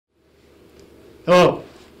Hello,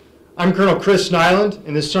 I'm Colonel Chris Nyland,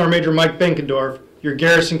 and this is Sergeant Major Mike Behnkendorf, your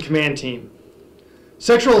Garrison Command Team.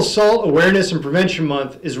 Sexual Assault Awareness and Prevention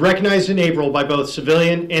Month is recognized in April by both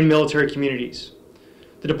civilian and military communities.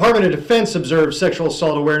 The Department of Defense observes Sexual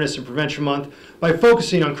Assault Awareness and Prevention Month by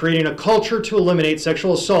focusing on creating a culture to eliminate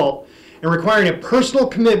sexual assault and requiring a personal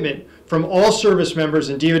commitment from all service members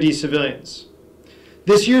and DoD civilians.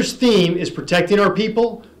 This year's theme is Protecting Our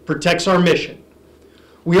People, Protects Our Mission.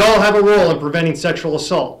 We all have a role in preventing sexual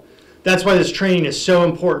assault. That's why this training is so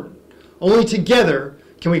important. Only together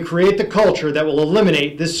can we create the culture that will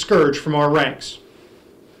eliminate this scourge from our ranks.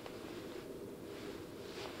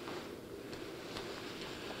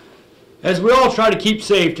 As we all try to keep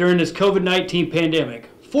safe during this COVID-19 pandemic,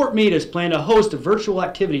 Fort Meade has planned a host of virtual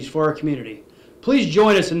activities for our community. Please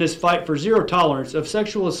join us in this fight for zero tolerance of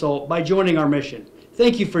sexual assault by joining our mission.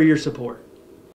 Thank you for your support.